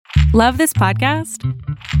Love this podcast?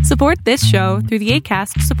 Support this show through the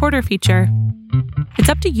Acast supporter feature. It's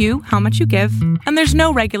up to you how much you give, and there's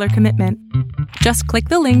no regular commitment. Just click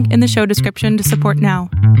the link in the show description to support now.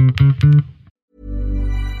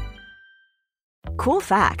 Cool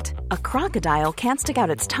fact, a crocodile can't stick out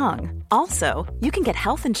its tongue. Also, you can get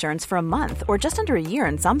health insurance for a month or just under a year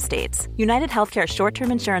in some states. United Healthcare short-term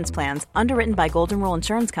insurance plans, underwritten by Golden Rule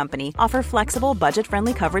Insurance Company, offer flexible,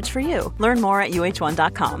 budget-friendly coverage for you. Learn more at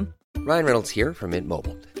uh1.com. Ryan Reynolds here from Mint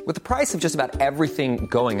Mobile. With the price of just about everything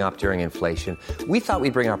going up during inflation, we thought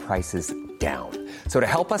we'd bring our prices down. So to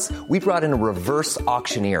help us, we brought in a reverse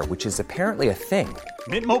auctioneer, which is apparently a thing.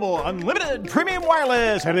 Mint Mobile Unlimited Premium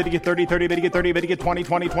Wireless. How to get 30, 30, bit to get 30, bit to get 20,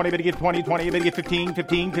 20, 20, bit to get 20, 20, bit to get 15,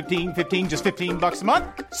 15, 15, 15, just $15 a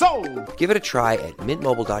month? Sold! Give it a try at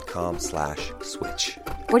mintmobile.com/switch.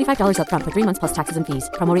 $45 up front for 3 months plus taxes and fees.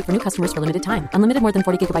 Promo rate for new customers for limited time. Unlimited more than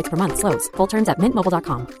 40 gigabytes per month. Slows full terms at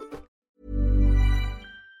mintmobile.com.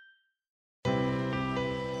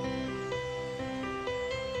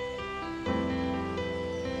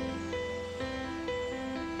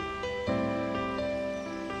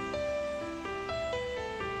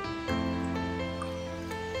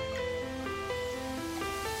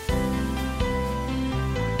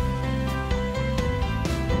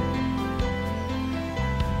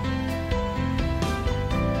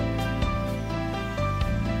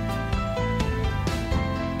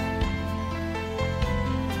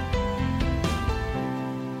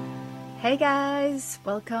 Hey guys,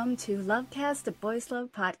 welcome to Lovecast, the Boys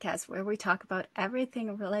Love podcast, where we talk about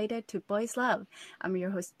everything related to boys love. I'm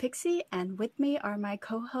your host Pixie, and with me are my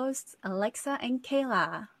co-hosts Alexa and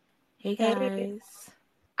Kayla. Hey guys.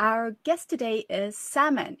 Our guest today is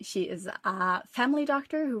Salmon. She is a family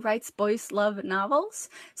doctor who writes boys love novels.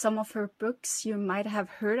 Some of her books you might have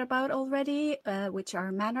heard about already, which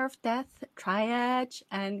are Manner of Death, Triage,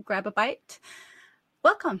 and Grab a Bite.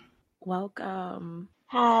 Welcome. Welcome.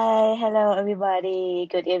 Hi, hello everybody.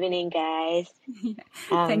 Good evening, guys.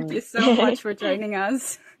 Thank you so much for joining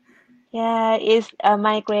us. Yeah, it's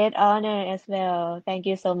my great honor as well. Thank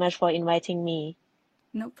you so much for inviting me.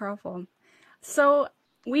 No problem. So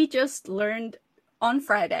we just learned on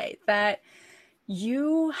Friday that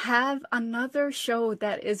you have another show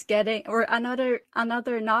that is getting, or another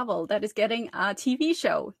novel that is getting a TV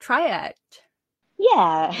show, Triad.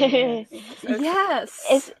 Yeah.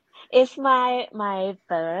 Yes. It's my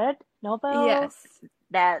third novel. Yes.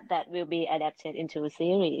 That will be adapted into a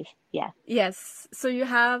series. Yeah. Yes. So you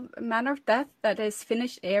have Manner of Death that is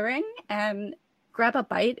finished airing, and Grab a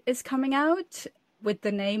Bite is coming out with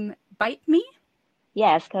the name Bite Me.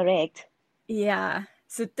 Yes, correct. Yeah.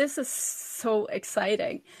 So this is so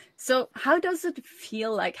exciting. So how does it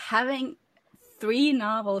feel like having 3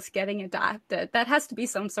 novels getting adapted? That has to be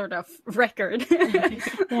some sort of record.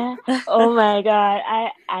 Yeah. Oh my God.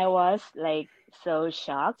 I was like so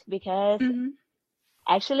shocked because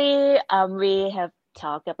actually we have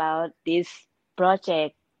talked about this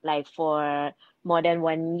project like for more than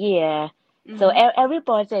 1 year. So every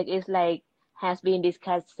project is like has been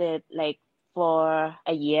discussed like for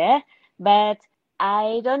a year, but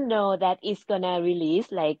I don't know that it's gonna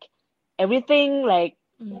release like everything like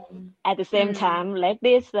at the same time like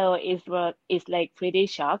this. So it's like pretty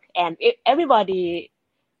shocked, and everybody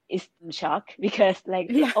is shocked because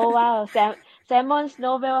like oh wow, Simon's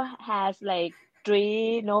novel has like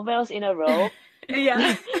 3 novels in a row.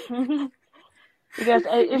 Yeah. Because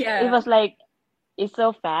it was like it's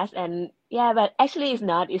so fast, and but actually it's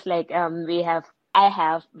not. It's like I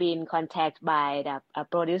have been contacted by a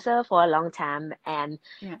producer for a long time, and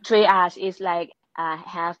Triage is like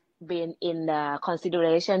have been in the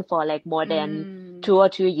consideration for like more than 2 or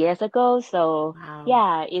 3 years ago. So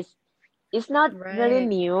it's not really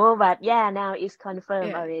new, but now it's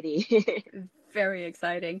confirmed already. Very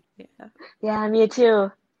exciting. Yeah, me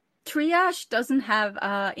too. Triage doesn't have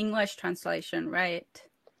English translation, right?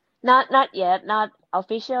 Not yet, not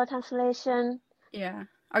official translation. Yeah.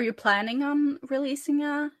 Are you planning on releasing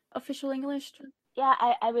a official English? Yeah,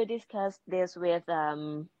 I will discuss this with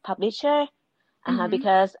publisher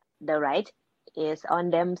because the right is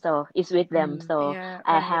on them, so it's with them. So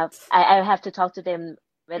I have to talk to them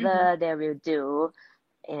whether they will do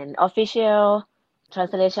an official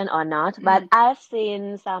translation or not. But I've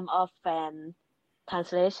seen some of fan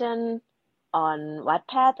translation on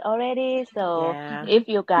Wattpad already. So if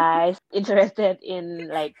you guys interested in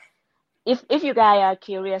like, if you guys are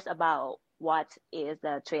curious about what is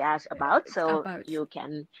the Triage about, so you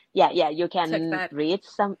can you can read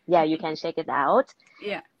some, you can check it out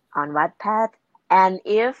on Wattpad. And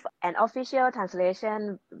if an official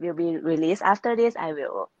translation will be released after this, I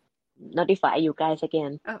will notify you guys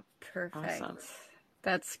again. Oh, perfect. Awesome.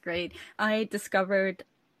 That's great. I discovered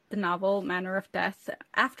the novel Manner of Death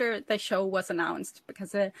after the show was announced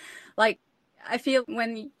because like I feel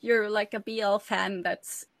when you're like a BL fan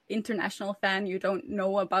that's international fan, you don't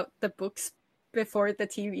know about the books before the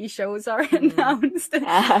TV shows are announced.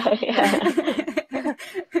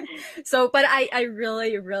 So, but I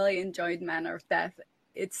really, really enjoyed Manner of Death.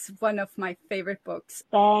 It's one of my favorite books.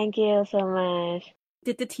 Thank you so much.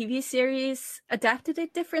 Did the TV series adapted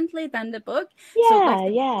it differently than the book? Yeah, so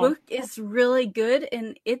like the book is really good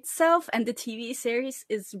in itself, and the TV series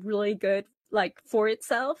is really good like for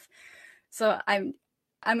itself. So I'm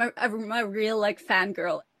a real like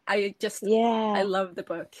fangirl. I love the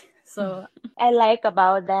book. So I like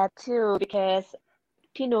about that too because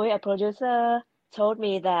Pinoy, a producer, told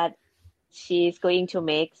me that she's going to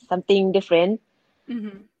make something different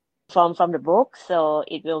from the book, so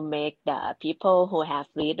it will make the people who have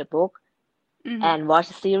read the book and watch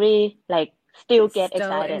the series like still get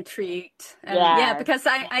excited, intrigued. Yeah, because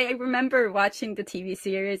I remember watching the TV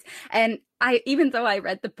series, and even though I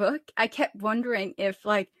read the book, I kept wondering if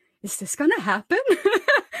like, is this gonna happen?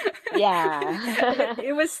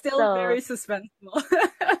 It was still very suspenseful.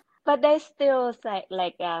 But there's still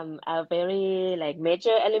like a very like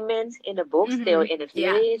major element in the book still in the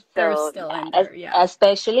series. They're So still in there,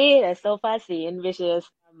 especially the sofa scene, which is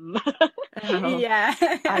a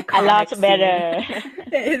lot better.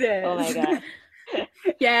 It is. Oh my god.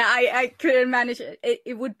 Yeah, I couldn't manage it.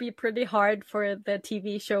 It would be pretty hard for the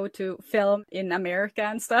TV show to film in America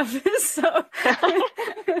and stuff. So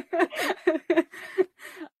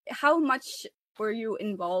how much were you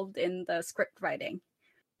involved in the script writing?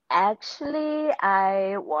 Actually,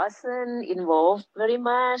 I wasn't involved very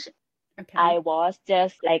much. Okay. I was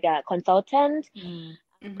just like a consultant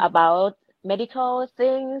about medical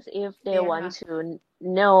things. If they want to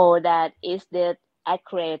know that is that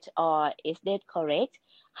accurate or is that correct,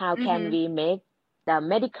 how can we make the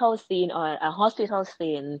medical scene or a hospital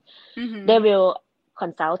scene? They will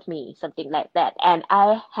consult me, something like that. And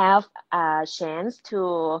I have a chance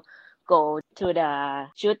to go to the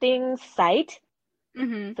shooting site.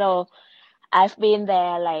 So I've been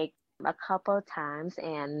there like a couple times,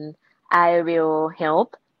 and I will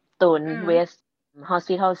help Tun with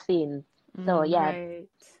hospital scene. So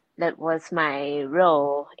that was my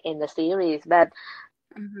role in the series. But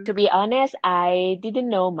to be honest, I didn't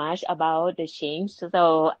know much about the change.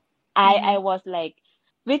 So I was like,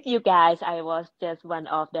 with you guys, I was just one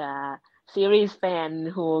of the series fan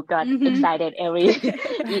who got excited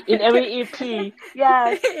in every EP.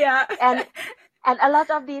 And a lot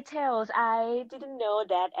of details, I didn't know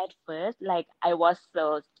that at first. Like, I was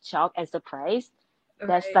so shocked and surprised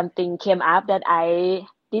that something came up that I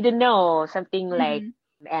didn't know. Something like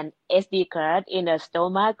an SD card in the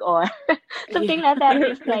stomach or something like that.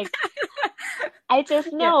 It's like, I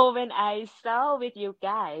just know when I saw with you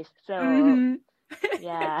guys. So,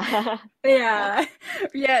 yeah. A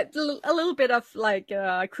little bit of like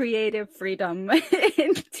creative freedom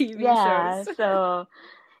in TV shows. So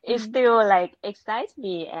it still like excites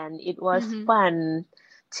me, and it was fun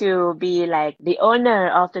to be like the owner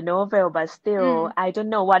of the novel, but still I don't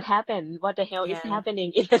know what happened. What the hell is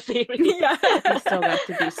happening in the series? You still got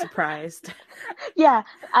to be surprised.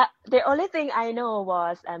 The only thing I know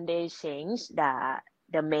was they changed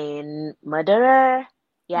the main murderer.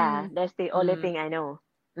 That's the only thing I know.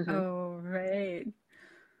 Oh, right.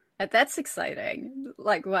 That's exciting.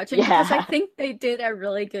 Like watching because I think they did a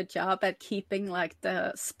really good job at keeping like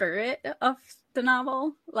the spirit of the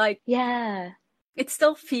novel. Like it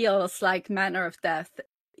still feels like Manner of Death,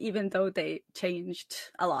 even though they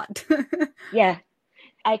changed a lot.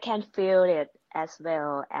 I can feel it as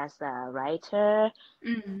well as a writer.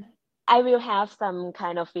 I will have some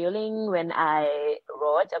kind of feeling when I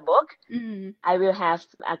wrote a book. I will have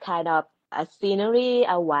a kind of a scenery,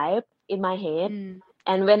 a vibe in my head.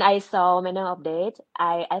 And when I saw Manner of Death,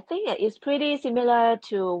 I think it's pretty similar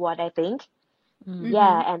to what I think.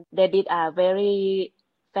 And they did a very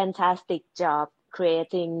fantastic job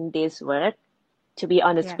creating this work to be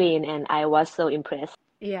on the screen, and I was so impressed.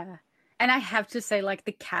 Yeah. And I have to say, like,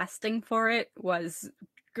 the casting for it was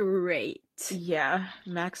great. Yeah,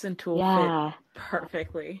 Max and Tool fit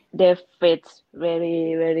perfectly. They fit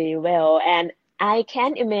very, very well. And I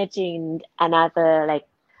can't imagine another, like,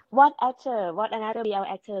 what another BL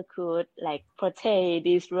actor could, like, portray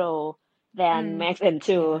this role than Max and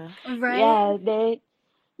Tool. They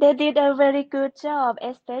did a very good job,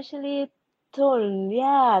 especially Tun.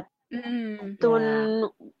 Tun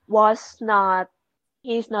was not,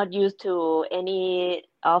 he's not used to any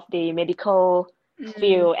of the medical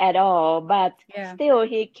feel at all, but still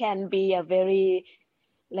he can be a very,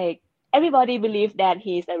 like, everybody believes that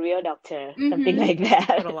he's a real doctor, something like that.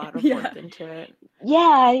 Put a lot of work into it.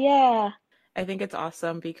 Yeah. I think it's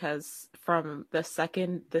awesome because from the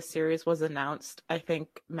second the series was announced, I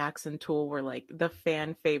think Max and Tool were like the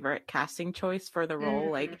fan favorite casting choice for the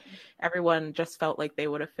role. Like everyone just felt like they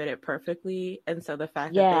would have fit it perfectly. And so the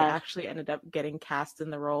fact that they actually ended up getting cast in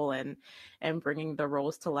the role and bringing the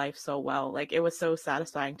roles to life so well, like it was so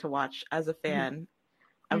satisfying to watch as a fan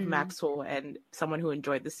of Max Tool and someone who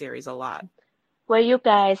enjoyed the series a lot. Were you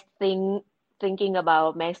guys thinking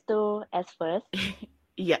about Max Tool as first?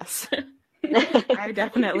 Yes. I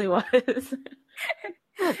definitely was.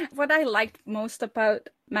 What I liked most about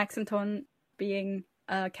Max and Ton being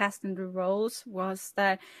cast in the roles was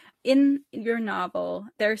that in your novel,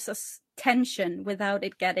 there's a tension without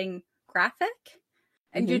it getting graphic.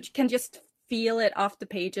 And you can just feel it off the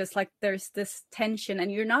pages. Like there's this tension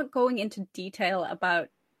and you're not going into detail about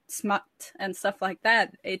smut and stuff like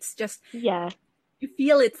that. It's just... you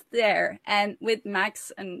feel it's there. And with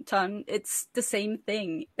Max and Ton, it's the same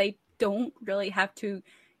thing. They don't really have to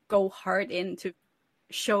go hard in to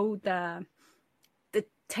show the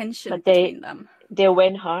tension between them. They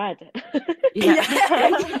went hard.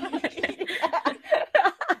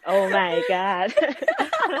 Oh my God.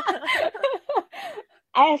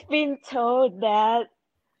 I've been told that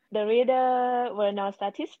the reader were not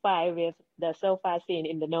satisfied with the sofa scene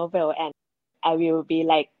in the novel, and I will be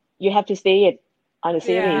like, you have to see it on the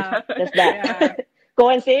series. Just that. Go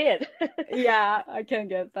and see it. Yeah, I can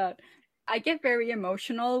get that. I get very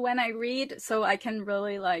emotional when I read, so I can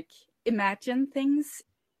really like imagine things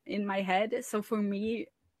in my head. So for me,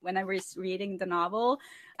 when I was reading the novel,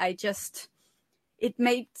 it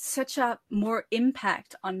made such a more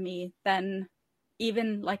impact on me than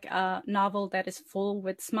even like a novel that is full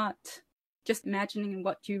with smut. Just imagining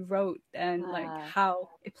what you wrote and like how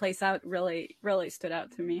it plays out really, really stood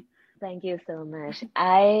out to me. Thank you so much.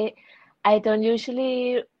 I don't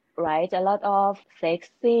usually write a lot of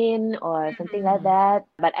sex scene or something like that,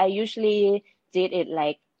 but I usually did it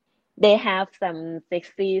like they have some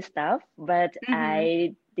sexy stuff, but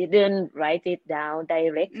I didn't write it down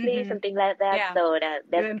directly, something like that. So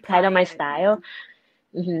that's kind of my style.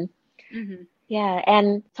 Yeah,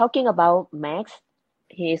 and talking about Max,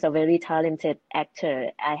 he is a very talented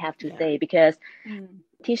actor, I have to say, because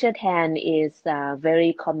Teacher Tan is a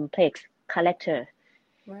very complex character.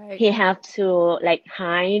 Right. He have to like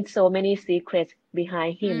hide so many secrets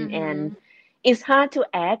behind him, and it's hard to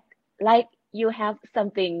act like you have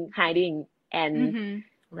something hiding, and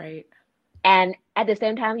right. And at the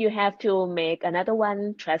same time, you have to make another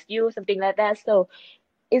one trust you, something like that. So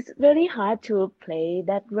it's really hard to play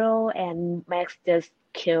that role, and Max just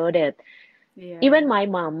killed it. Yeah. Even my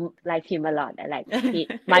mom liked him a lot. Like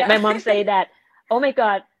my mom say that, oh my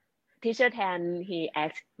God, Teacher Tan, he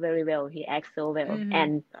acts very well. He acts so well.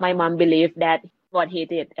 And my mom believed that what he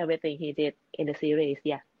did, everything he did in the series.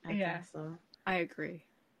 I think so. I agree.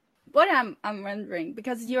 What I'm wondering,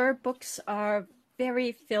 because your books are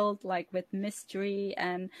very filled like with mystery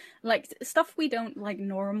and like stuff we don't like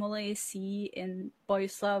normally see in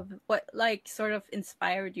boys love, what like sort of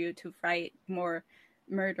inspired you to write more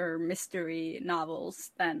murder mystery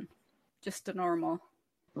novels than just the normal?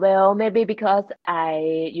 Well, maybe because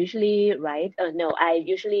I usually read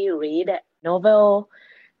novel,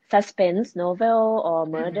 suspense novel or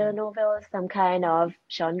murder novel, some kind of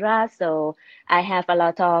genre. So I have a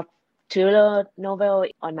lot of thriller novel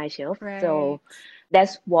on my shelf. Right. So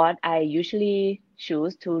that's what I usually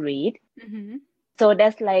choose to read. So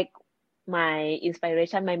that's like my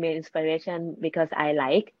main inspiration, because I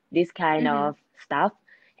like this kind of stuff.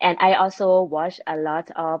 And I also watch a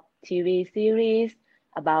lot of TV series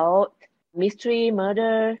about mystery,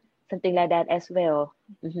 murder, something like that as well.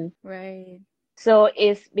 Right. So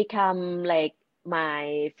it's become like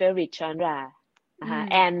my favorite genre.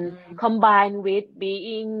 And combined with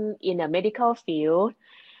being in a medical field,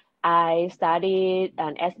 I studied,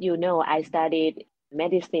 and as you know, I studied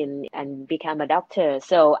medicine and become a doctor.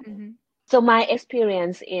 So my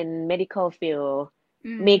experience in medical field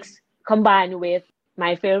combined with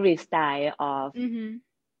my favorite style of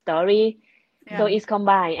story. So it's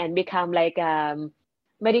combined and become like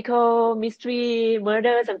medical mystery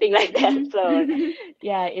murder, something like that. So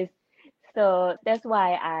so that's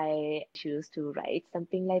why I choose to write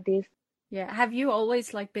something like this. Yeah. Have you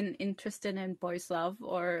always like been interested in boys love,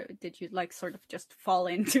 or did you like sort of just fall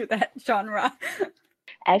into that genre?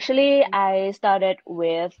 Actually, I started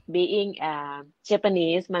with being a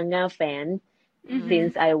Japanese manga fan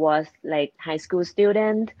since I was like high school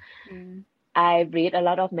student. I read a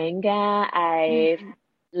lot of manga. I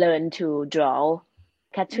learned to draw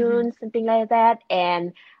cartoons, something like that.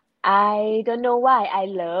 And I don't know why I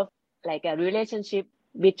love like a relationship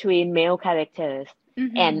between male characters.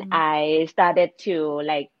 And I started to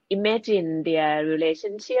like imagine their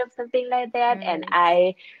relationship, something like that. And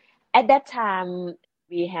at that time,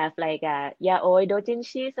 we have like a yaoi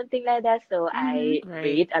doujinshi, something like that. So I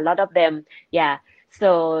read a lot of them. Yeah.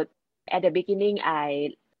 So at the beginning,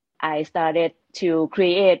 I started to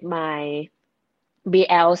create my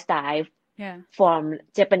BL style from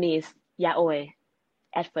Japanese yaoi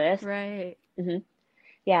at first. Right.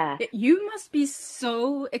 Yeah. You must be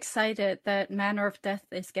so excited that Manner of Death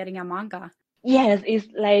is getting a manga. Yes, it's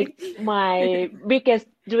like my biggest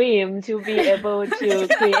dream to be able to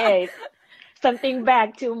create something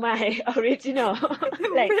back to my original.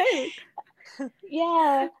 Like,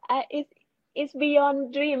 yeah, it's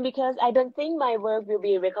beyond dream because I don't think my work will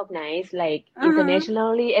be recognized like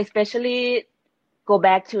internationally, especially go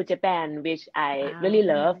back to Japan, which I really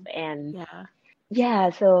love. And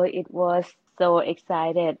yeah, so it was so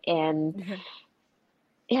excited and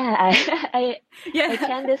yeah, I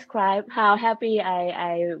can't describe how happy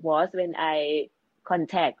I was when I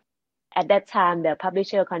at that time the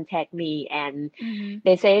publisher contact me and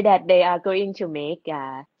they say that they are going to make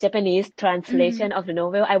a Japanese translation of the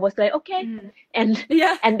novel. I was like, okay. And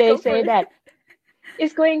they say that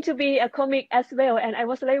it's going to be a comic as well. And I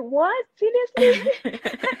was like, what? Seriously?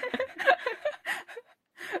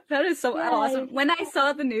 That is so awesome. When I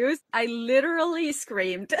saw the news, I literally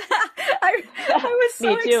screamed. I was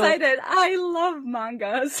so excited. I love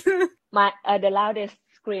mangas. The loudest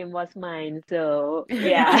scream was mine. So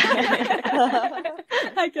yeah.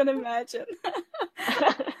 I can imagine.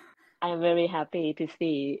 I'm very happy to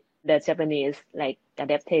see the Japanese like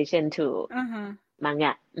adaptation to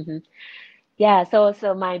manga. Yeah, so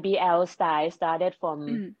my BL style started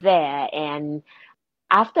from there, and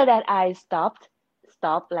after that I stopped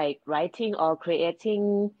like writing or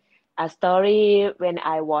creating a story when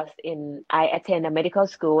I attend a medical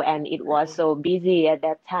school, and it was so busy at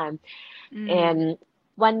that time. And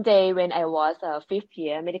one day when I was a 5th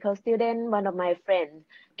year medical student, one of my friends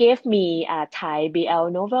gave me a Thai BL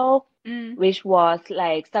novel, which was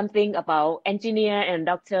like something about engineer and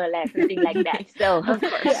doctor, like something like that. So of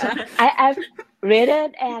course, I've read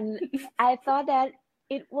it and I thought that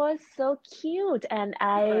it was so cute, and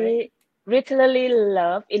I literally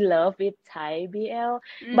in love with Thai BL.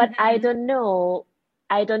 But I don't know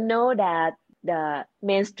that the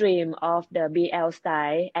mainstream of the BL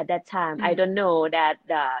style at that time. I don't know that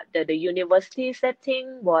the university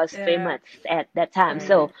setting was famous at that time.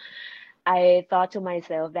 So I thought to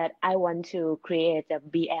myself that I want to create a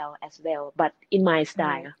BL as well, but in my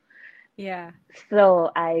style. Yeah.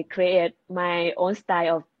 So I create my own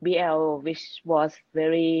style of BL, which was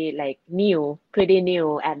very like pretty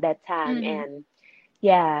new at that time. And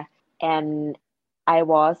yeah, and I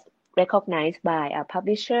was recognized by a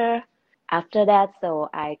publisher after that. So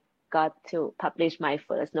I got to publish my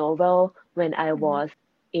first novel when I was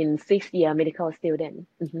in 6th year medical student.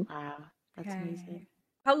 Wow, that's amazing.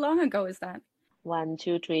 How long ago is that? 1,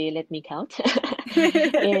 2, 3, let me count.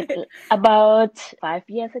 About 5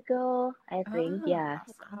 years ago, I think. Yeah.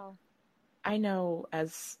 Wow. I know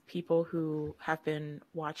as people who have been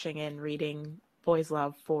watching and reading Boys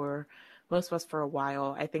Love for most of us for a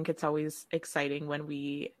while, I think it's always exciting when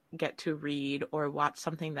we get to read or watch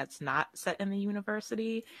something that's not set in the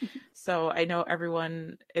university. So I know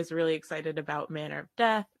everyone is really excited about Manner of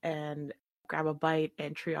Death and Grab a Bite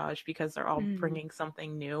and Triage because they're all bringing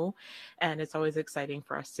something new, and it's always exciting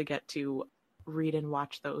for us to get to read and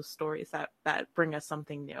watch those stories that bring us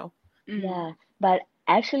something new. Yeah, but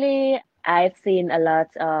actually I've seen a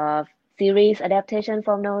lot of series adaptation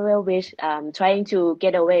from novel which trying to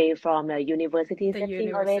get away from the university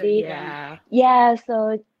setting already. Yeah,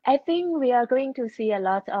 so I think we are going to see a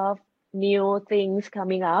lot of new things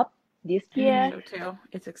coming up this year. So too.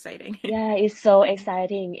 It's exciting. Yeah, it's so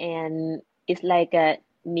exciting, and it's like a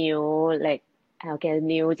new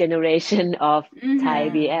new generation of Thai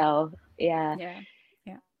BL. Yeah.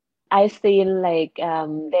 I've seen like they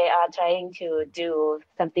are trying to do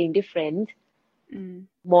something different,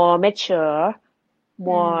 more mature,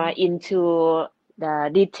 more into the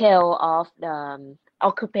detail of the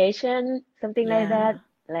occupation, something like that,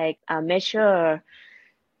 like mature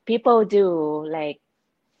people do, like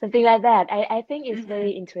something like that. I think it's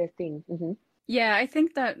very interesting. Yeah, I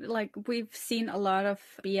think that like we've seen a lot of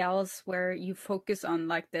BLs where you focus on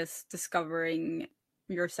like this discovering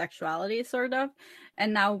your sexuality sort of,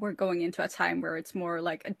 and now we're going into a time where it's more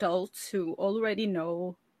like adults who already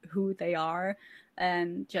know who they are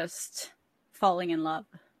and just falling in love.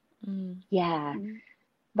 Yeah,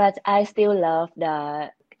 but I still love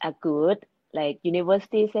a good like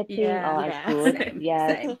university setting or a good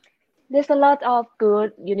Same. There's a lot of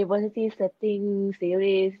good university setting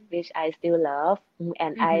series which I still love,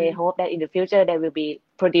 and I hope that in the future there will be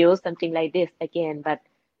produce something like this again. But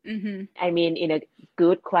I mean, in a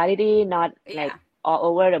good quality, not like all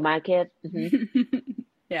over the market.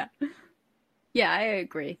 Yeah. Yeah, I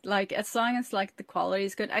agree. Like, as long as like the quality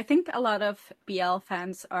is good, I think a lot of BL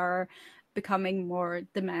fans are becoming more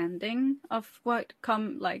demanding of what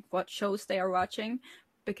shows they are watching,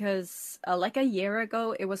 because like a year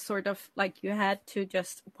ago it was sort of like you had to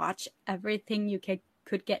just watch everything you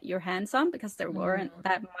could get your hands on because there weren't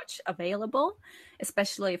that much available,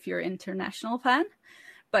 especially if you're an international fan.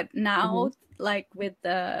 But now, like with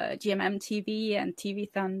the GMM TV and TV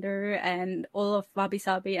Thunder and all of Wabi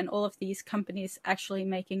Sabi and all of these companies actually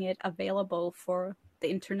making it available for the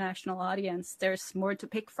international audience, there's more to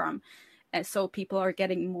pick from. And so people are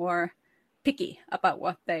getting more picky about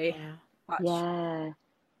what they watch. Yeah,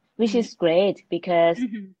 which is great because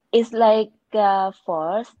it's like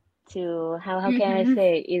forced to how can I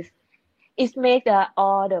say it's make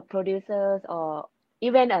all the producers or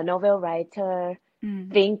even a novel writer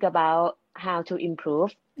think about how to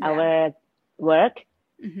improve our work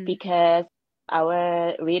because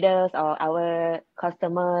our readers or our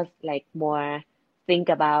customers like more think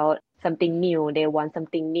about something new. They want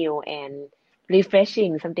something new and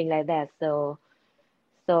refreshing, something like that. So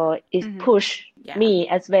it push me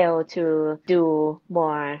as well to do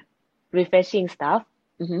more refreshing stuff.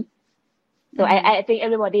 So I think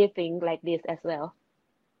everybody think like this as well.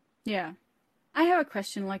 Yeah. I have a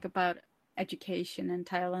question like about education in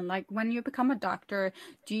Thailand. Like when you become a doctor,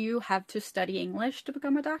 do you have to study English to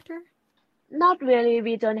become a doctor? Not really.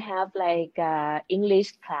 We don't have like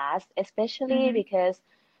English class, especially because,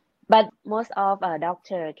 but most of our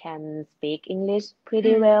doctor can speak English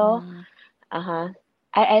pretty well.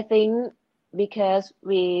 I think because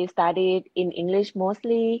we studied in English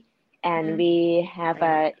mostly, and we have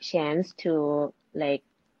a chance to like,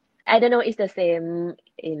 I don't know, it's the same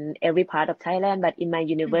in every part of Thailand, but in my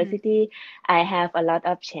university, I have a lot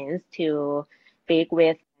of chance to speak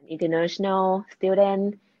with international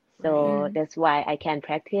students. So that's why I can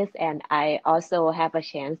practice. And I also have a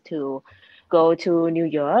chance to go to New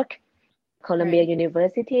York, Columbia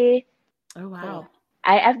University. Oh, wow. So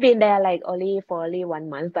I've been there like only for 1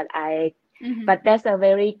 month, but but that's a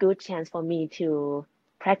very good chance for me to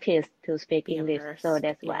practice to speak English. So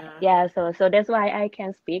that's why, so that's why I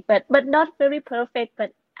can speak, but not very perfect,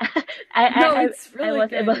 but I was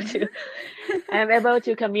good. able to, I'm able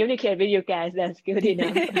to communicate with you guys. That's good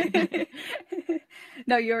enough.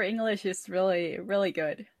 No, your English is really, really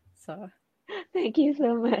good. So thank you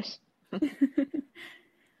so much.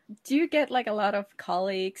 Do you get like a lot of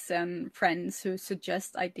colleagues and friends who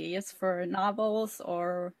suggest ideas for novels,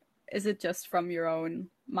 or is it just from your own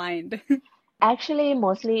mind? Actually,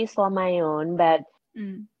 mostly it's for my own, but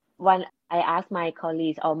when I ask my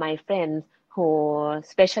colleagues or my friends who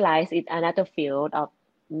specialize in another field of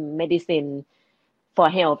medicine for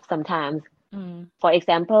help sometimes. For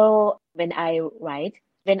example, when I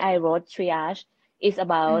wrote Triage, it's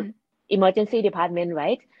about emergency department,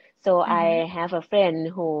 right? So I have a friend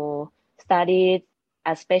who studied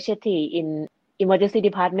a specialty in emergency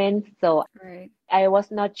department. So I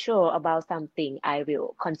was not sure about something. I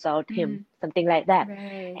will consult him, something like that.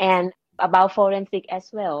 And about forensic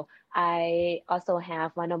as well. I also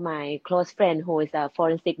have one of my close friends who is a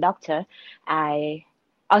forensic doctor. I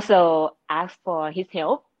also asked for his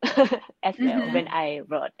help as well when I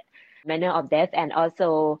wrote Manner of Death, and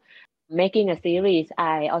also making a series.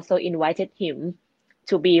 I also invited him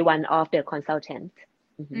to be one of the consultants.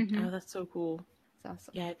 Oh, that's so cool. That's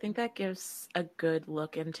awesome. Yeah, I think that gives a good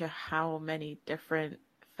look into how many different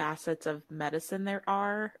facets of medicine there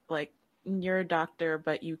are. Like, you're a doctor,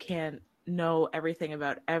 but you can't know everything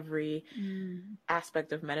about every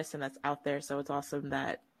aspect of medicine that's out there. So it's awesome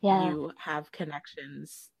that you have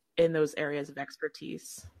connections in those areas of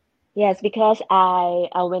expertise. Yes, because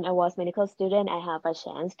when I was medical student, I have a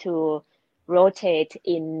chance to rotate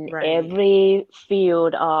in every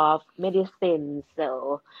field of medicine.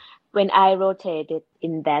 So when I rotated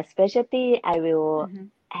in that specialty, I will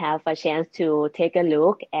have a chance to take a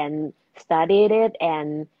look and study it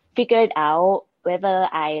and figure it out whether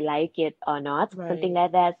I like it or not, something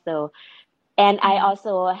like that. So, and I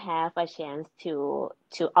also have a chance to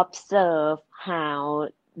observe how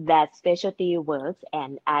that specialty works,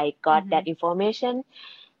 and I got that information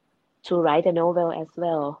to write a novel as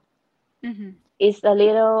well. It's a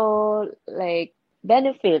little like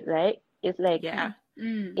benefit, right? It's like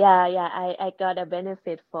I got a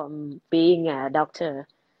benefit from being a doctor.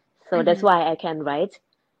 So that's why I can write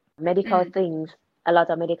medical things, a lot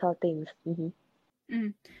of medical things.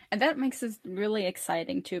 And that makes it really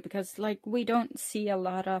exciting too, because like we don't see a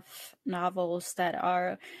lot of novels that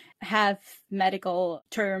have medical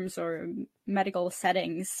terms or medical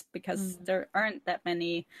settings, because there aren't that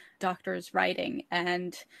many doctors writing.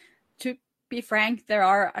 And to be frank, there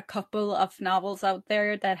are a couple of novels out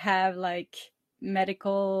there that have like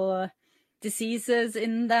medical diseases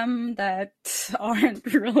in them that aren't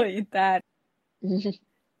really that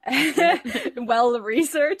well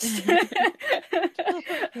researched.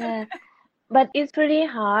 Yeah, but it's pretty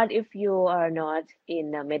hard if you are not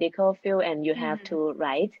in the medical field and you have to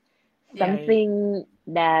write something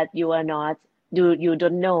that you are not, you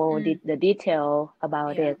don't know the detail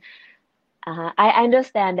about it. I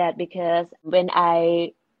understand that, because when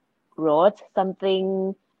I wrote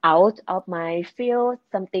something out of my field,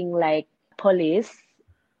 something like police,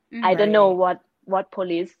 I don't know what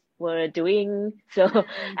police were doing, so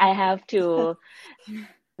I have to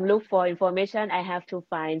look for information. I have to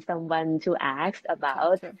find someone to ask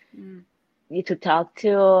about, to talk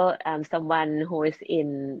to someone who is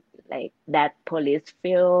in like that police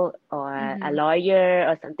field, or a lawyer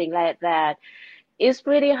or something like that. It's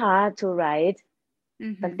pretty hard to write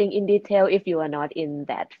something in detail if you are not in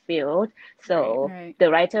that field. So the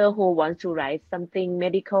writer who wants to write something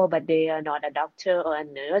medical but they are not a doctor or a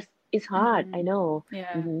nurse, it's hard. I know.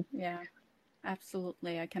 Yeah,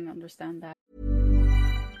 absolutely. I can understand that.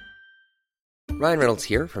 Ryan Reynolds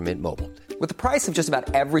here from Mint Mobile. With the price of just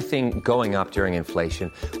about everything going up during inflation,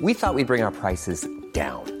 we thought we'd bring our prices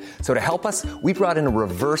down. So to help us, we brought in a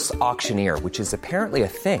reverse auctioneer, which is apparently a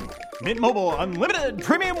thing. Mint Mobile Unlimited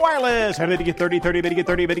Premium Wireless. How to get 30, 30, bit to get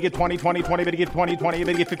 30, bit to get 20, 20, 20, bit to get 20, 20,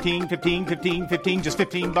 bit to get 15, 15, 15, 15, just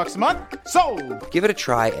 $15 a month? Sold! Give it a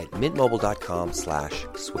try at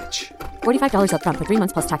mintmobile.com/switch. $45 up front for 3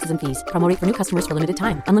 months plus taxes and fees. Promo rate for new customers for limited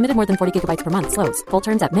time. Unlimited more than 40 gigabytes per month. Slows full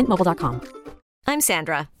terms at mintmobile.com. I'm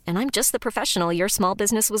Sandra, and I'm just the professional your small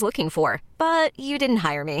business was looking for. But you didn't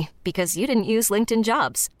hire me because you didn't use LinkedIn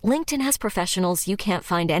Jobs. LinkedIn has professionals you can't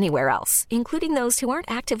find anywhere else, including those who aren't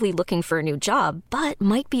actively looking for a new job, but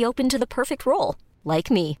might be open to the perfect role, like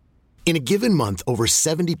me. In a given month, over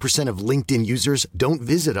 70% of LinkedIn users don't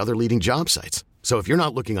visit other leading job sites. So if you're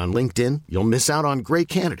not looking on LinkedIn, you'll miss out on great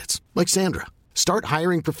candidates like Sandra. Start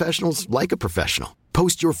hiring professionals like a professional.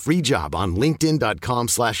 Post your free job on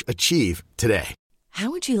linkedin.com/achieve today. How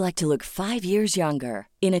would you like to look 5 years younger?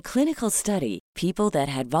 In a clinical study, people that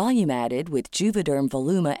had volume added with Juvederm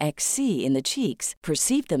Voluma XC in the cheeks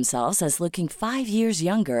perceived themselves as looking 5 years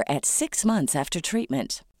younger at 6 months after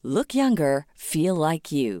treatment. Look younger, feel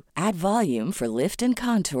like you. Add volume for lift and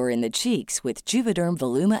contour in the cheeks with Juvederm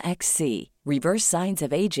Voluma XC. Reverse signs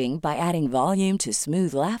of aging by adding volume to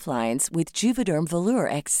smooth laugh lines with Juvederm Volure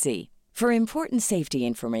XC. For important safety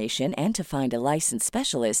information and to find a licensed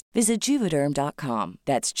specialist, visit Juvederm.com.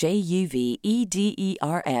 That's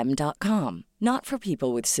JUVEDERM.com. Not for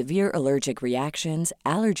people with severe allergic reactions,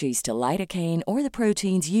 allergies to lidocaine, or the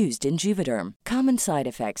proteins used in Juvederm. Common side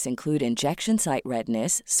effects include injection site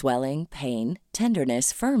redness, swelling, pain,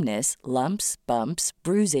 tenderness, firmness, lumps, bumps,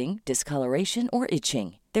 bruising, discoloration, or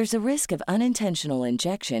itching. There's a risk of unintentional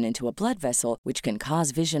injection into a blood vessel, which can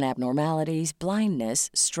cause vision abnormalities,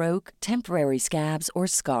 blindness, stroke, temporary scabs, or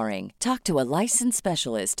scarring. Talk to a licensed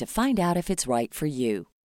specialist to find out if it's right for you.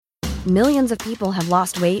 Millions of people have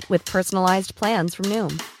lost weight with personalized plans from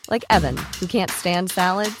Noom. Like Evan, who can't stand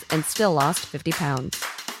salads and still lost 50 pounds.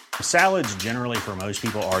 Salads generally for most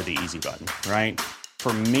people are the easy button, right?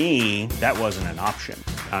 For me, that wasn't an option.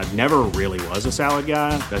 I never really was a salad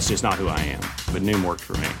guy. That's just not who I am. But Noom worked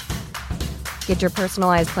for me. Get your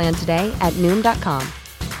personalized plan today at Noom.com.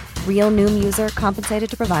 Real Noom user compensated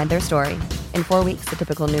to provide their story. In 4 weeks, the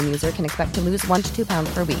typical Noom user can expect to lose 1 to 2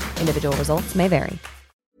 pounds per week. Individual results may vary.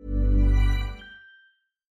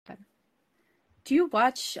 Do you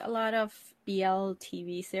watch a lot of BL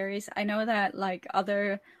TV series? I know that like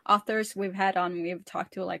other authors we've had on, we've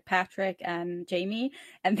talked to like Patrick and Jamie,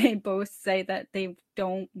 and they both say that they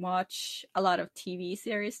don't watch a lot of TV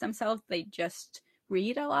series themselves. They just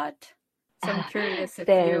read a lot. So I'm curious if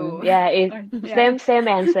you... Same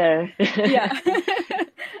answer. Yeah.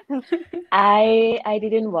 I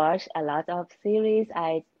didn't watch a lot of series.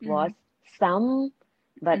 I watched some,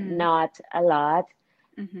 but not a lot.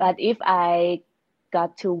 But if I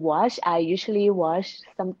got to watch, I usually watch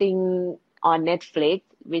something on Netflix,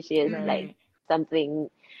 which is like something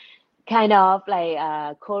kind of like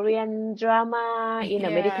a Korean drama in a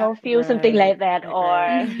medical field, something like that,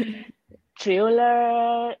 or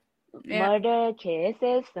thriller, murder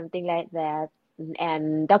cases, something like that,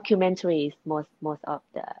 and documentaries. Most of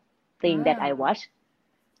the thing that I watch.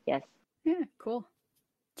 Yes. Yeah, cool.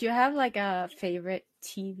 Do you have like a favorite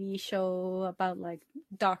TV show about like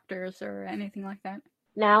doctors or anything like that?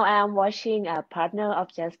 Now I'm watching a Partner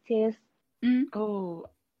of Justice. Oh,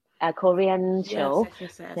 a Korean show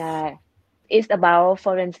yes. that is about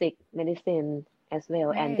forensic medicine as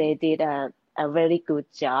well, and they Right. did a very good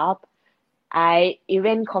job. I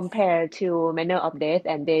even compared to Manner of Death,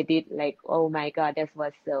 and they did like, oh my God, that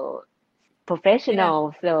was so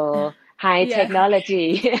professional, so high Yeah.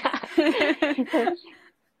 technology.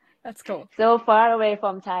 That's cool. So far away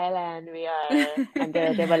from Thailand, we are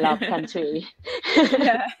underdeveloped country.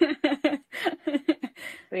 Yeah.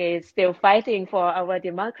 We're still fighting for our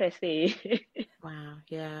democracy. Wow,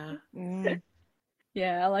 yeah.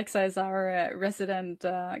 Yeah, Alexa is our resident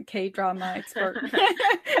K-drama expert.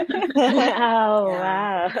 Oh,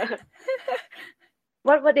 wow.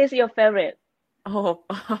 What is your favorite? Oh,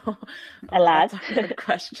 A lot. that's a good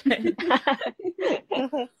question.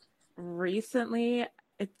 Recently,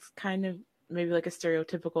 it's kind of maybe like a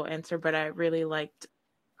stereotypical answer, but I really liked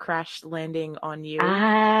Crash Landing on You. Oh,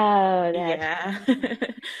 Yeah.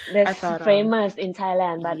 that's thought, famous in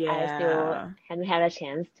Thailand, but I still yeah. haven't had a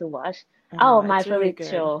chance to watch. Oh, my it's really favorite good.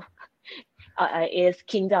 show is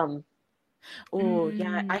Kingdom. Oh,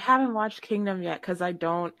 yeah. I haven't watched Kingdom yet because I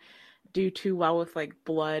don't do too well with like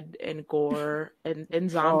blood and gore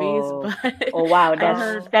and zombies. Oh, But oh wow, I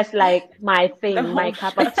heard that's like my the thing, my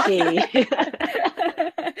whole cup of show. tea.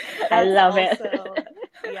 I That's love it.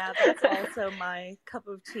 yeah, that's also my cup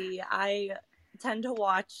of tea. I tend to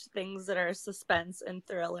watch things that are suspense and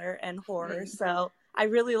thriller and horror, so I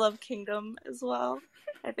really love Kingdom as well.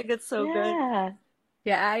 I think it's so good. Yeah.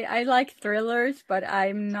 Yeah, I like thrillers, but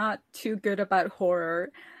I'm not too good about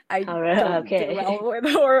horror. I Alright, don't do okay. well with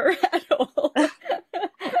horror at all.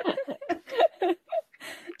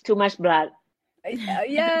 Too much blood.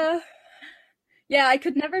 Yeah. Yeah, I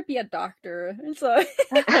could never be a doctor. So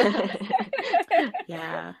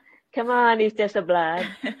Yeah. Come on, it's just a blood.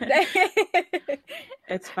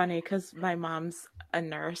 It's funny because my mom's a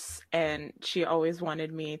nurse and she always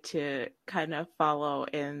wanted me to kind of follow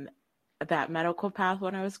in that medical path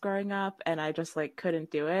when I was growing up, and I just like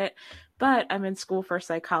couldn't do it. But I'm in school for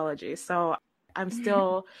psychology, so I'm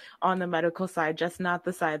still on the medical side, just not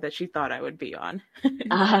the side that she thought I would be on.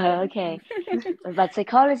 Okay. But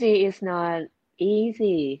psychology is not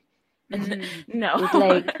easy. No. It's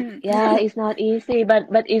like, yeah, it's not easy, but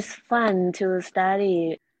it's fun to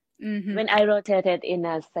study. When I rotated in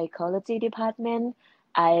a psychology department,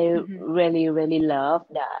 I really, really love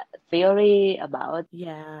the theory about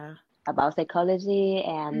psychology,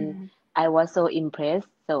 and I was so impressed.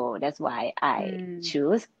 So that's why I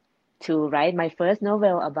choose to write my first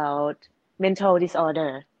novel about mental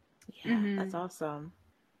disorder. Yeah, that's awesome.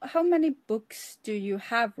 How many books do you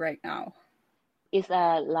have right now? It's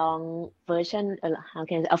a long version,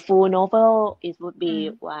 a full novel. It would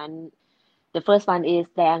be one. The first one is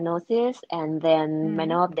Diagnosis, and then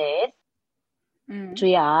Manner of Death,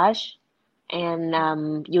 Triage,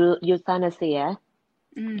 and Euthanasia.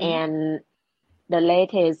 And the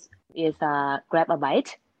latest is Grab a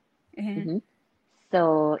Bite.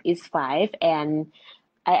 So it's 5, and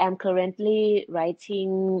I am currently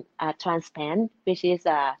writing Transplant, which is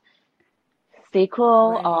a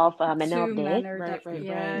sequel of Manner of Death.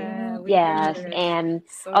 Yeah, Yes, and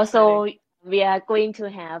so also we are going to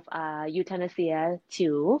have Euthanasia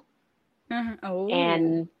too. Oh.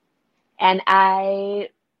 And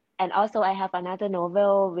also I have another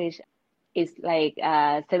novel which is like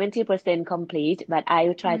 70% complete, but I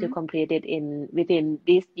will try to complete it within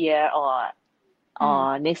this year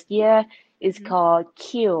or next year. It's called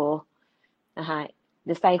Q.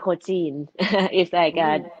 The Psychogene. It's like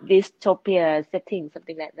a dystopia setting,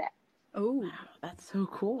 something like that. Oh, wow, that's so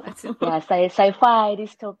cool. Yeah, sci-fi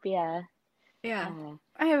dystopia. Yeah.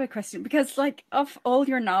 I have a question because like of all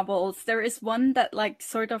your novels, there is one that like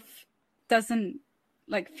sort of doesn't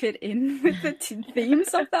like fit in with the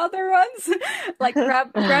themes of the other ones. Like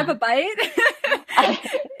grab a bite.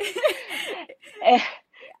 It's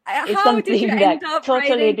How did you something end that up totally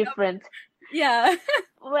writing different. Yeah.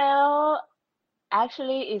 Well,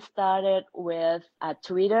 actually, it started with a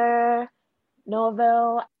Twitter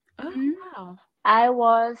novel. Oh, wow. I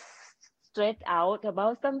was stressed out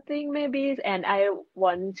about something maybe, and I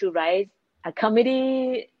want to write a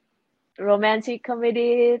comedy, romantic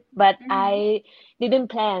comedy, but I didn't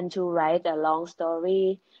plan to write a long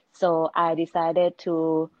story, so I decided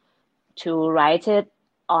to write it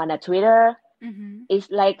on a Twitter.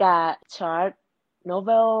 It's like a short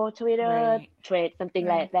novel Twitter thread, something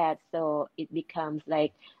like that. So it becomes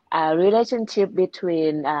like a relationship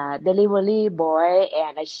between a delivery boy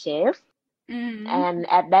and a chef. And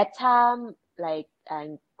at that time, like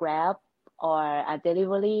Grab or a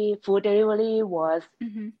food delivery was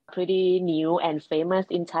pretty new and famous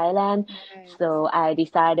in Thailand. So I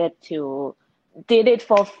decided to did it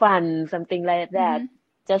for fun, something like that,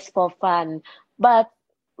 just for fun. But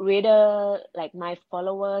reader, like my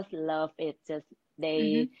followers, love it. Just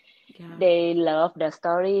they love the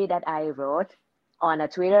story that I wrote on a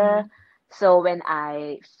Twitter. So when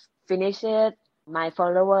I finish it, my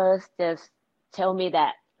followers just tell me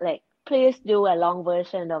that, like, please do a long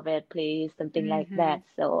version of it, please, something like that.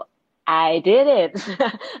 So I did it.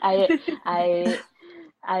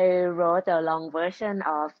 I wrote a long version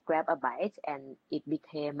of Grab a Bite, and it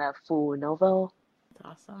became a full novel.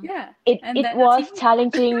 That's awesome. Yeah. It was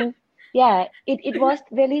challenging. Yeah, it was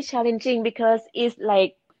very challenging because it's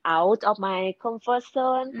like out of my comfort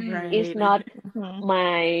zone. It's not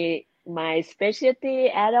my specialty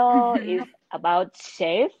at all. It's about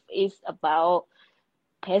chef. It's about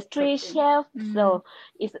pastry chef. So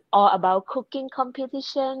it's all about cooking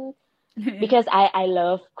competition. Because I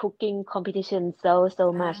love cooking competition so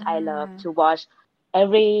much. I love to watch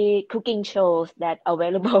every cooking shows that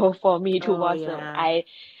available for me to watch. So I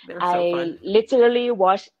literally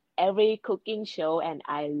watch every cooking show and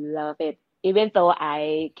I love it. Even though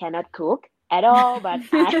I cannot cook at all, but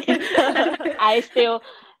I still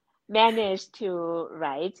managed to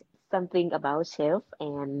write something about chef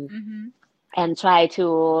and try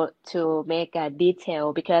to make a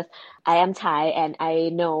detail, because I am Thai and I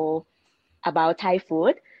know about Thai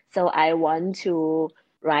food. So I want to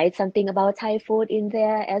write something about Thai food in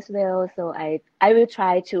there as well. So I will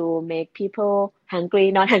try to make people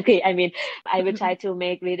not hungry. I mean, I will try to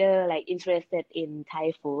make reader like interested in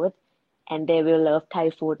Thai food, and they will love Thai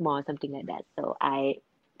food more, something like that. So I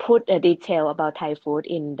put a detail about Thai food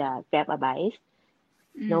in the Grab a Bite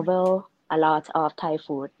novel, a lot of Thai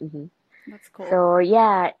food. That's cool. So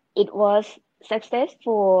yeah, it was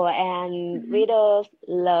successful and readers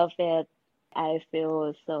love it. I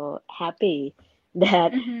feel so happy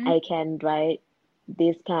that I can write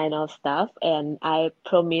this kind of stuff, and I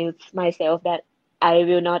promise myself that I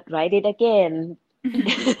will not write it again.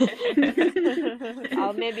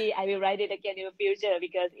 Or maybe I will write it again in the future,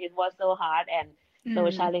 because it was so hard and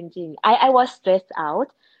so challenging. I was stressed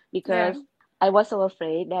out because I was so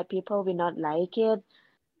afraid that people will not like it.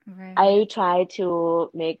 I tried to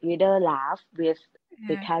make reader laugh with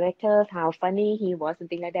the characters, how funny he was,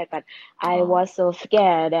 something like that. But I was so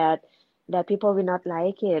scared that people will not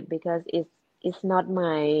like it, because it's not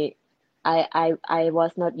my. I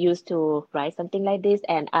was not used to write something like this,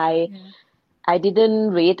 and I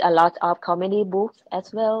didn't read a lot of comedy books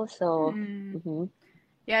as well. So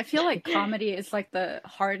yeah, I feel like comedy is like the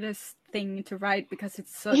hardest thing to write, because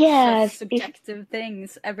it's such subjective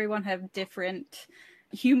things. Everyone have different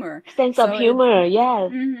humor, sense of humor.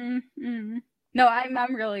 No,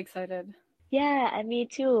 I'm really excited. Yeah, me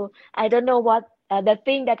too. I don't know what the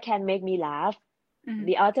thing that can make me laugh.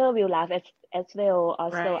 The author will laugh as well.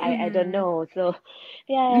 Also, I don't know. So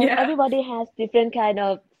everybody has different kind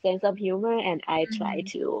of sense of humor, and I try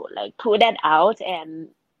to like put that out, and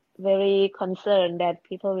very concerned that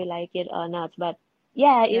people will like it or not. But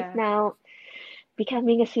it's now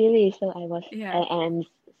becoming a series. So I am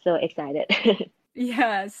so excited.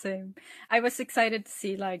 Yeah, same. I was excited to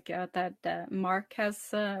see like that Mark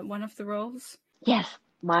has one of the roles. Yes,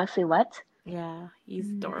 Mark Siwat. Yeah, he's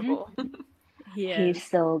adorable. He's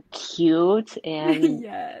so cute, and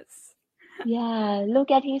yes. Yeah, look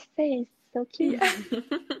at his face, so cute.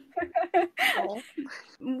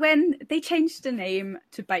 When they changed the name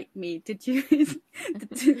to Bite Me, did you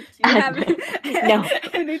have no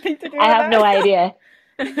anything to do with I have that? no idea.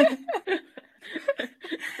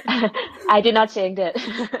 I did not change it.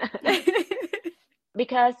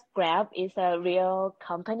 Because Grab is a real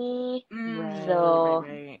company, so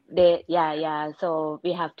they so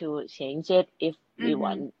we have to change it if we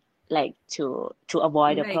want like to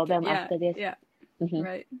avoid a problem after this.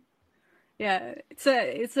 Right. Yeah, it's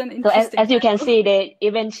an interesting. So as you can see, they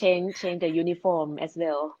even change the uniform as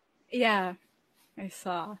well. Yeah, I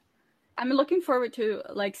saw. I'm looking forward to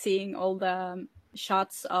like seeing all the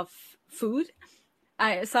shots of food.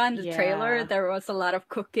 I saw in the trailer there was a lot of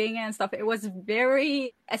cooking and stuff. It was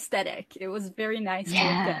very aesthetic. It was very nice to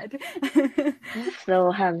look at.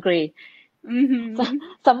 So hungry. So,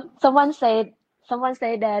 someone said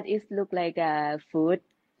that it looked like a food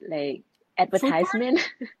like advertisement.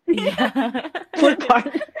 Food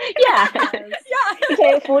porn. Yeah.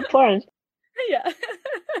 Okay, food porn. Yeah.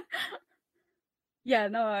 Yeah,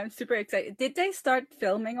 no, I'm super excited. Did they start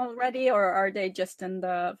filming already, or are they just in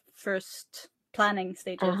the first planning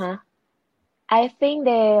stages? I think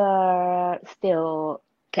they are still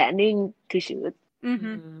planning to shoot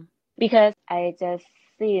because I just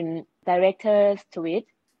seen director's tweet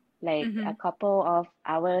like a couple of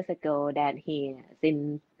hours ago that he is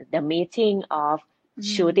in the meeting of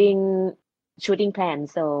shooting plan.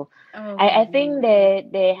 So I think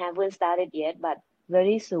they haven't started yet, but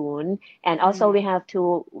very soon. And also we have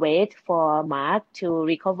to wait for Mark to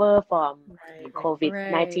recover from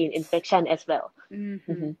COVID-19 infection as well.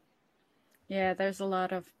 Yeah, there's a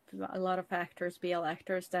lot of actors, BL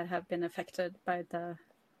actors that have been affected by the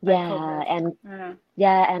COVID.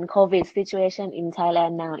 And COVID situation in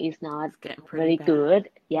Thailand now is not very bad. good.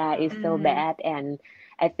 Yeah, it's so bad, and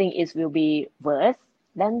I think it will be worse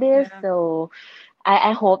than this. So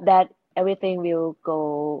I hope that everything will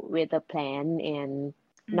go with the plan and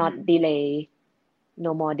not delay,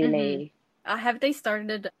 no more delay. Have they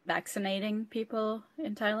started vaccinating people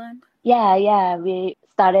in Thailand? Yeah, we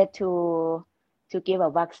started to give a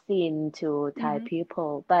vaccine to Thai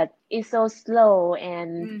people, but it's so slow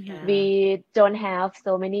and we don't have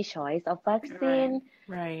so many choice of vaccine.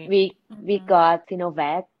 Right. We got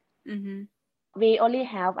Sinovac. We only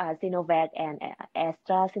have Sinovac and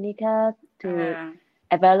AstraZeneca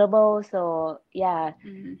available. So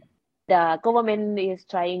the government is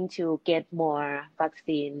trying to get more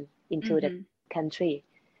vaccine into the country.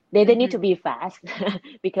 They need to be fast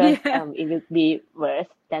because it will be worse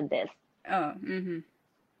than this.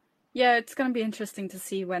 Yeah, it's gonna be interesting to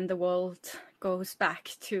see when the world goes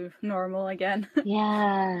back to normal again.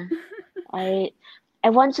 Yeah, I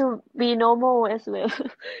want to be normal as well.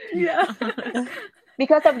 Yeah.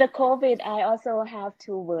 Because of the COVID, I also have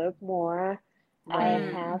to work more. I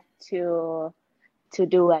have to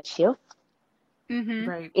do a shift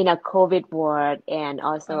in a COVID ward, and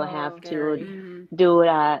also have to do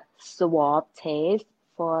a swab test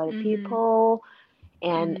for people,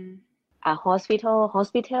 and a hospital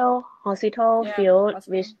field,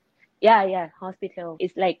 which hospital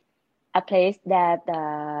is like a place that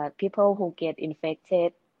people who get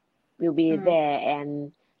infected will be there,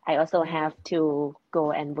 and I also have to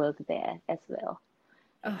go and work there as well.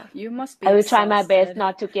 Oh, you must be. I will try my best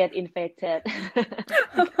not to get infected.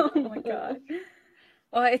 Oh my god.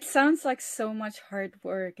 Oh, it sounds like so much hard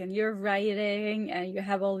work, and you're writing, and you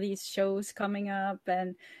have all these shows coming up,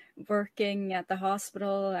 and working at the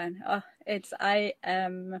hospital, and I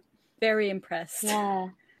am very impressed. Yeah,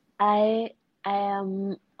 I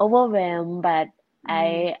am overwhelmed, but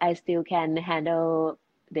I still can handle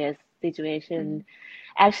this situation.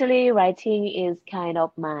 Actually, writing is kind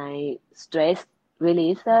of my stress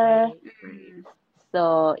releaser.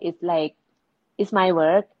 So it's like it's my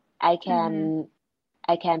work. I can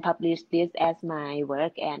publish this as my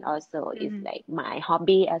work, and also it's like my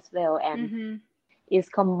hobby as well, and it's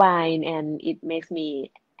combined, and it makes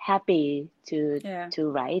me happy to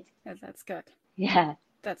write. Yeah, that's good. Yeah,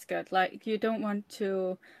 that's good. Like, you don't want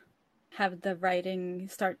to have the writing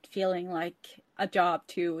start feeling like a job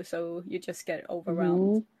too, so you just get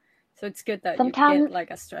overwhelmed. So it's good that sometimes you get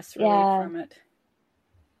like a stress relief from it.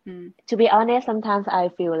 To be honest, sometimes I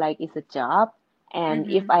feel like it's a job, and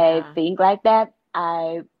if I think like that,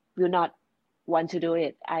 I will not want to do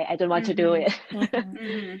it. I don't want to do it.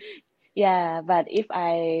 Yeah, but if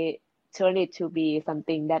I turn it to be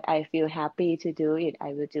something that I feel happy to do it,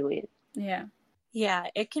 I will do it. Yeah,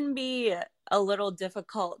 it can be a little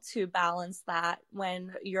difficult to balance that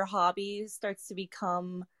when your hobby starts to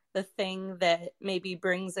become the thing that maybe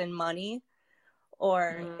brings in money,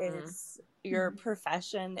 or is your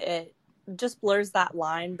profession. It just blurs that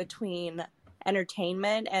line between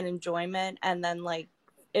entertainment and enjoyment, and then like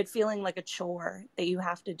it feeling like a chore that you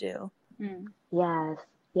have to do.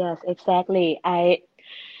 Yes, exactly.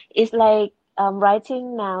 It's like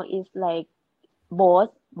writing now is like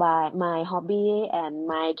both by my hobby and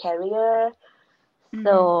my career.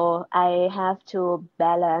 So I have to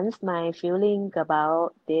balance my feeling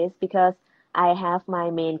about this, because I have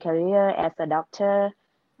my main career as a doctor,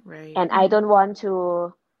 and I don't want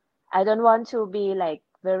to be like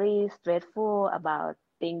very stressful about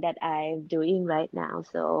things that I'm doing right now.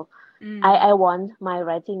 So I want my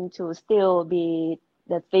writing to still be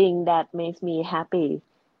the thing that makes me happy.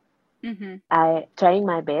 I trying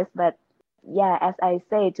my best, but yeah, as I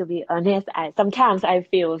say, to be honest, sometimes I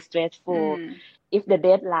feel stressful if the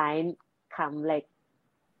deadline come like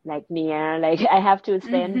near, like I have to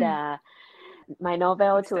send my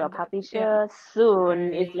novel to a publisher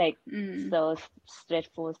soon. It's like so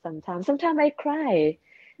stressful sometimes. Sometimes I cry.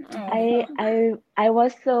 I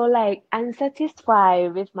was so like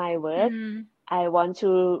unsatisfied with my work. I want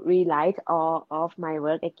to rewrite all of my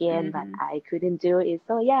work again, but I couldn't do it.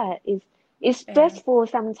 So yeah, it's stressful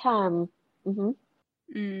sometimes. When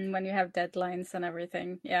you have deadlines and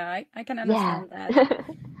everything. Yeah, I can Yeah. understand that.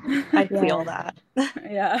 I feel that.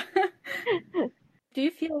 Yeah. Do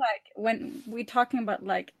you feel like when we're talking about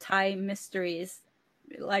like Thai mysteries,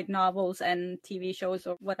 like novels and TV shows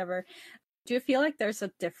or whatever, do you feel like there's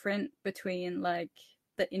a difference between like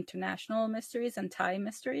the international mysteries and Thai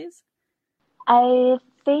mysteries? I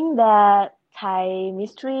think that Thai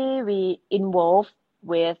mystery we involve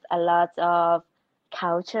with a lot of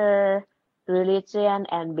culture, religion,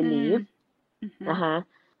 and belief.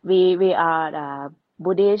 We are a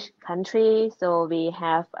Buddhist country, so we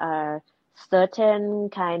have a certain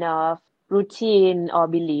kind of routine or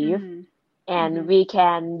belief, and we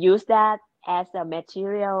can use that as a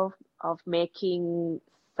material of making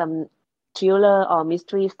some thriller or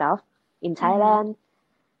mystery stuff in Thailand.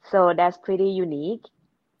 So that's pretty unique.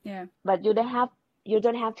 Yeah. But you don't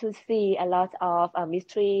have to see a lot of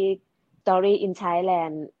mystery story in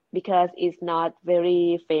Thailand because it's not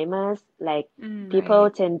very famous. Like people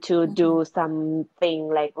tend to do something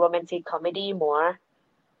like romantic comedy more.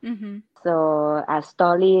 So a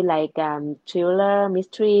story like thriller,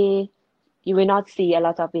 mystery, you will not see a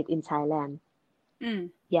lot of it in Thailand.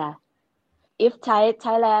 Yeah. If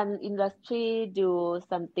Thailand industry do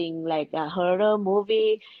something like a horror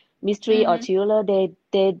movie, mystery or thriller, they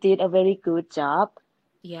did a very good job.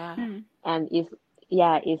 Yeah. And it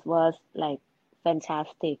was like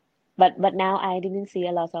fantastic. But now I didn't see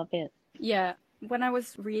a lot of it. Yeah. When I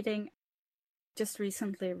was reading, just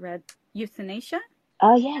recently read Euthanasia.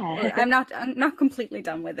 Oh yeah. I'm not completely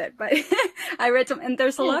done with it, but I read some, and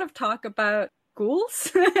there's a lot of talk about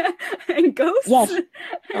ghouls and ghosts. Yes.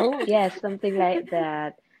 Oh yes, something like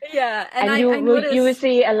that. Yeah, and you will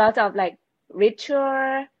see a lot of like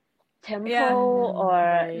ritual, temple,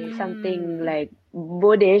 or something like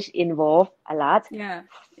Buddhist involved a lot. Yeah.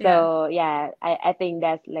 So I think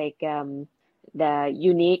that's like the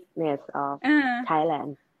uniqueness of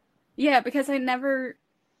Thailand. Yeah, because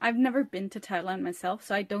I've never been to Thailand myself,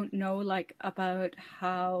 so I don't know like about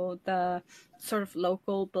how the sort of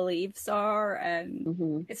local beliefs are,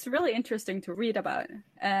 and it's really interesting to read about.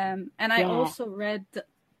 And I also read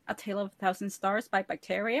A Tale of a Thousand Stars by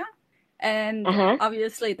Bacteria, and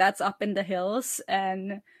obviously that's up in the hills,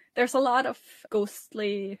 and there's a lot of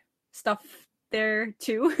ghostly stuff there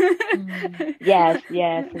too. Yes,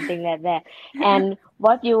 something like that. And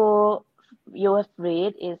what you have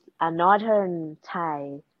read is a northern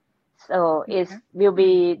Thai. So it will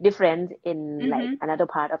be different in like another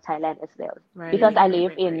part of Thailand as well. Right. Because I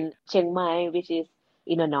live in Chiang Mai, which is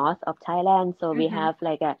in the north of Thailand. So we have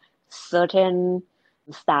like a certain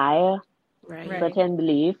style, certain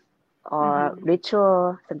belief or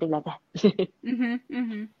ritual, something like that.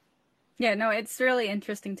 Yeah, no, it's really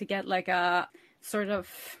interesting to get like a sort of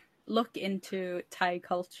look into Thai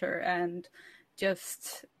culture and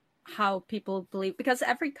just how people believe, because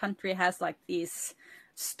every country has like these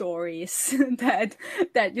stories that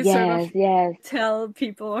you sort of tell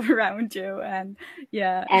people around you, and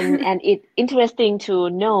and it's interesting to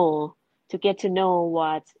get to know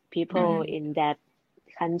what people in that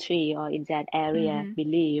country or in that area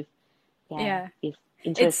believe. It's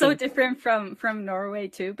interesting. It's so different from Norway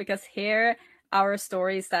too, because here our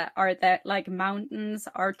stories that like mountains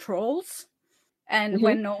are trolls, and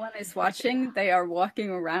when no one is watching they are walking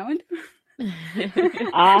around. You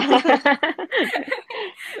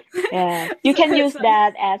can use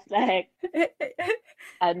that as like the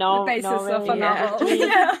basis of a novel.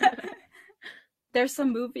 There's a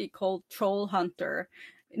movie called Troll Hunter,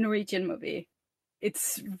 Norwegian movie.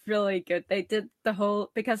 It's really good. They did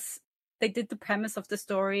they did the premise of the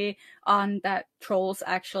story on that trolls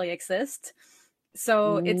actually exist.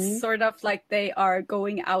 So it's sort of like they are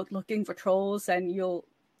going out looking for trolls, and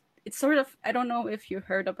it's sort of, I don't know if you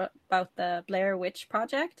heard about the Blair Witch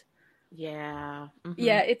Project. Yeah.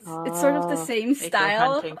 Yeah, it's sort of the same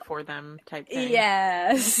style. Hunting for them type thing.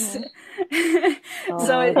 Yes.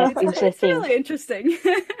 So it's really interesting.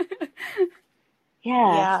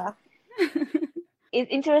 Yeah.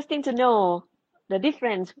 It's interesting to know the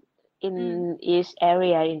difference in each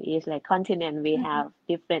area, in each like continent. We have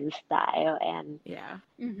different style, and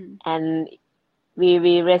and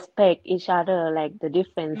we respect each other, like the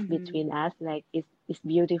difference between us, like it's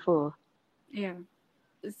beautiful. Yeah,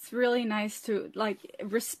 it's really nice to like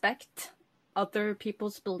respect other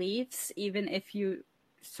people's beliefs, even if you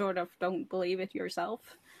sort of don't believe it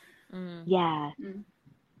yourself.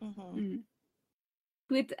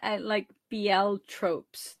 With like BL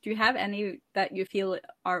tropes, do you have any that you feel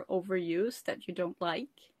are overused that you don't like?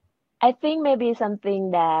 I think maybe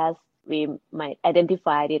something that we might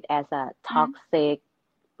identify it as a toxic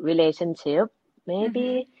relationship.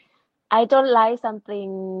 Maybe I don't like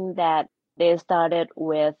something that they started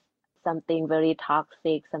with something very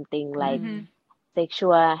toxic, something like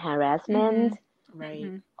sexual harassment,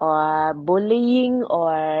 right, or bullying,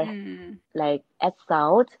 or like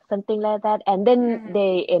assault, something like that, and then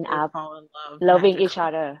they end up fall in love loving each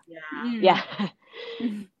magically. other. Yeah.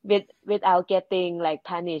 Without getting like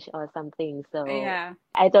punished or something. So Yeah.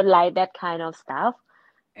 I don't like that kind of stuff.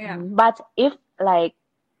 Yeah. But if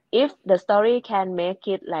the story can make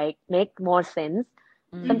it like make more sense,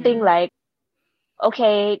 something like,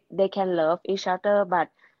 okay, they can love each other, but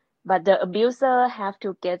the abuser have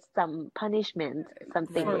to get some punishment,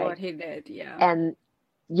 something For like, what he did, yeah. and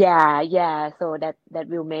yeah, so that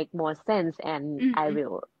will make more sense, and I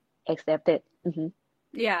will accept it.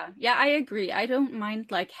 Yeah, I agree. I don't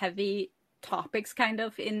mind like heavy topics kind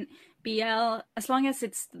of in BL, as long as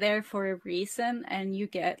it's there for a reason and you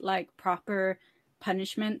get like proper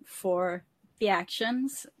punishment for the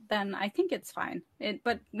actions, then I think it's fine.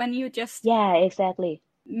 But when you just exactly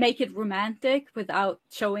make it romantic without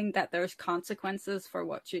showing that there's consequences for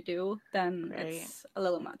what you do, then it's a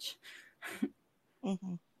little much.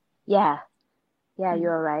 Yeah,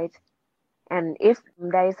 you're right. And if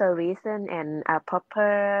there is a reason and a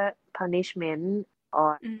proper punishment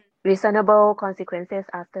or reasonable consequences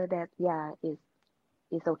after that,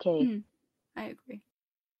 it's okay. I agree.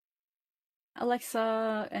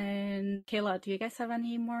 Alexa and Kayla, do you guys have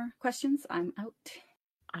any more questions? I'm out.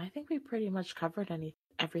 I think we pretty much covered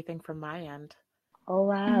everything from my end. Oh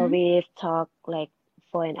wow, we've talked like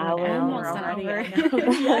for an hour. Almost an hour. I know.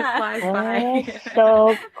 It flies by.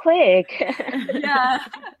 So quick. Yeah.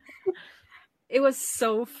 It was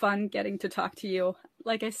so fun getting to talk to you.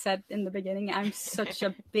 Like I said in the beginning, I'm such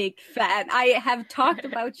a big fan. I have talked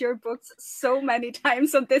about your books so many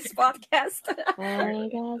times on this podcast. Oh my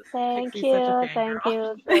god, thank you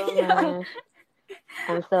so much.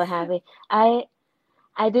 I'm so happy.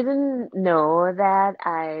 I didn't know that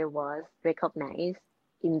I was recognized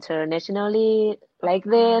internationally like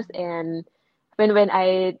this, and when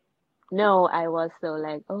I know, I was so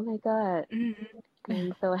like, oh my god.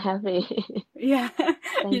 I'm so happy. Yeah,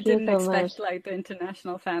 Thank you didn't so expect much. like the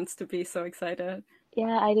international fans to be so excited.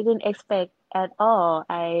 Yeah, I didn't expect at all.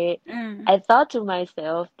 I thought to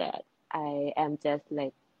myself that I am just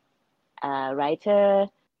like a writer,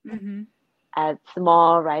 a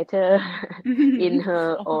small writer in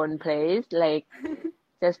her own place. Like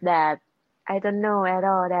just that I don't know at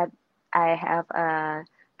all that I have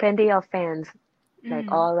plenty of fans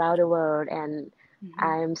like all around the world, and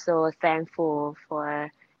I'm so thankful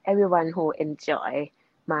for everyone who enjoy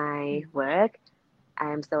my work.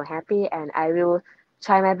 I'm so happy, and I will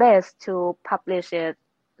try my best to publish it,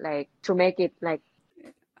 like to make it like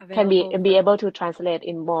can be able to translate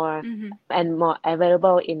in more and more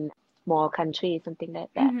available in more countries, something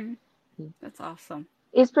like that. That's awesome.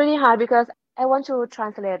 It's pretty hard because I want to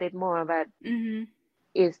translate it more, but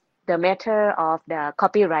it's the matter of the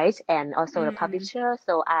copyright and also the publisher,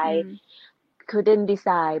 so I couldn't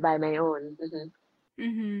decide by my own.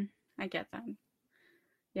 I get that.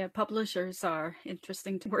 Yeah, publishers are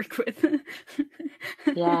interesting to work with.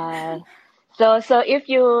 Yeah. So if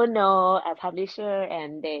you know a publisher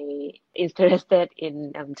and they interested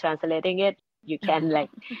in translating it, you can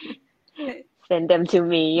like send them to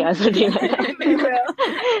me or something like that. They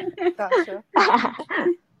will. Gotcha.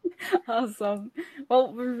 Awesome.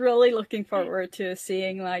 Well, we're really looking forward to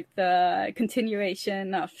seeing like the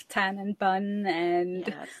continuation of Tan and Bun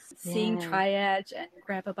and seeing Triad and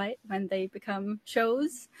Grab a Bite when they become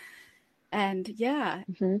shows. And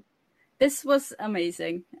this was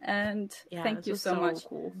amazing. And thank you so much.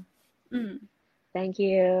 Cool. Thank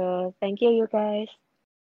you, you guys.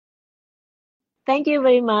 Thank you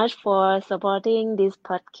very much for supporting this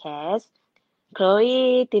podcast.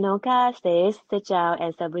 Chloe, Tinoka, Stace, Sejal,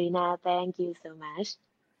 and Sabrina, thank you so much.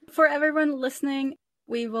 For everyone listening,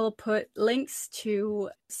 we will put links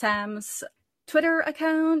to Sam's Twitter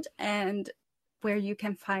account and where you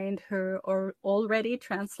can find her or already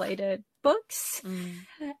translated books.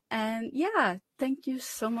 And thank you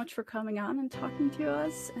so much for coming on and talking to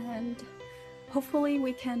us. And hopefully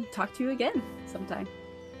we can talk to you again sometime.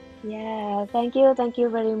 Yeah, thank you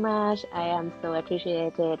very much. I am so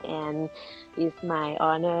appreciated, and it's my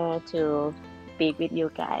honor to speak with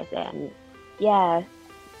you guys. And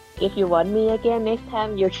if you want me again next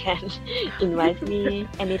time, you can invite me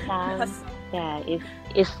anytime. Yes.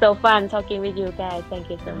 It's so fun talking with you guys.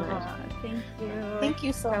 Thank you so much. Thank you. Thank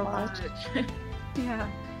you so much. Yeah.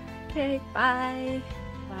 Okay, bye.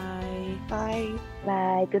 Bye. Bye.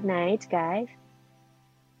 Bye. Good night, guys.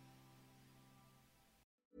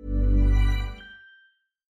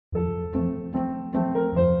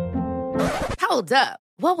 Hold up.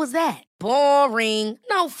 What was that? Boring.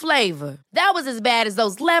 No flavor. That was as bad as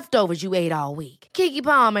those leftovers you ate all week. Keke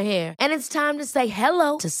Palmer here, and it's time to say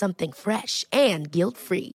hello to something fresh and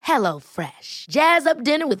guilt-free. Hello Fresh. Jazz up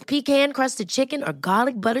dinner with pecan-crusted chicken or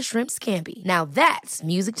garlic butter shrimp scampi. Now that's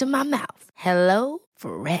music to my mouth. Hello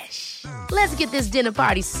Fresh. Let's get this dinner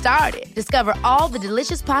party started. Discover all the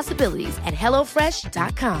delicious possibilities at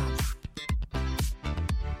hellofresh.com.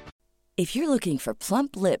 If you're looking for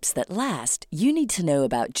plump lips that last, you need to know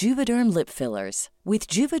about Juvederm lip fillers. With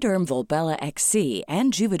Juvederm Volbella XC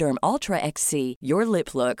and Juvederm Ultra XC, your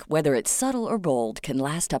lip look, whether it's subtle or bold, can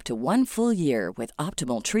last up to 1 full year with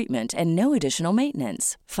optimal treatment and no additional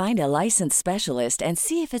maintenance. Find a licensed specialist and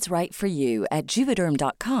see if it's right for you at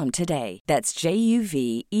Juvederm.com today. That's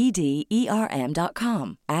JUVEDERM.com.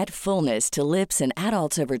 Add fullness to lips in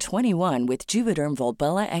adults over 21 with Juvederm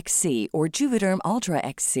Volbella XC or Juvederm Ultra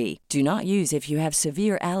XC. Do not use if you have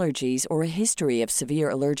severe allergies or a history of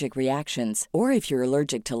severe allergic reactions, or if you're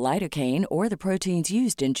allergic to lidocaine or the proteins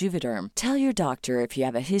used in Juvederm. Tell your doctor if you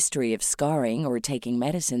have a history of scarring or taking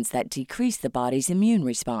medicines that decrease the body's immune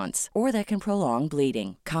response or that can prolong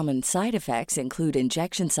bleeding. Common side effects include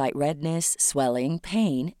injection site redness, swelling,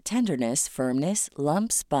 pain, tenderness, firmness,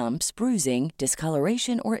 lumps, bumps, bruising,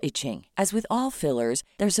 discoloration, or itching. As with all fillers,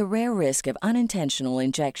 there's a rare risk of unintentional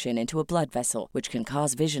injection into a blood vessel, which can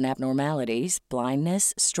cause vision abnormalities,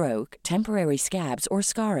 blindness, stroke, temporary scabs, or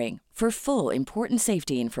scarring. For full, important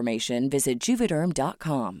safety information, visit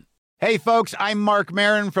Juvederm.com. Hey, folks, I'm Mark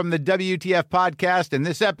Maron from the WTF Podcast, and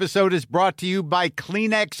this episode is brought to you by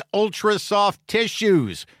Kleenex Ultra Soft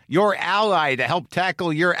Tissues, your ally to help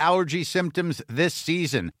tackle your allergy symptoms this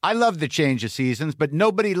season. I love the change of seasons, but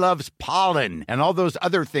nobody loves pollen and all those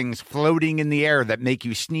other things floating in the air that make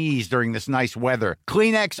you sneeze during this nice weather.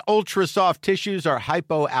 Kleenex Ultra Soft Tissues are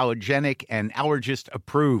hypoallergenic and allergist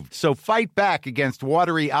approved, so fight back against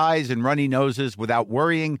watery eyes and runny noses without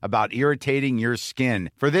worrying about irritating your skin.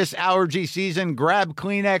 For this allergy season, grab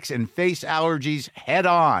Kleenex and face allergies head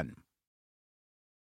on.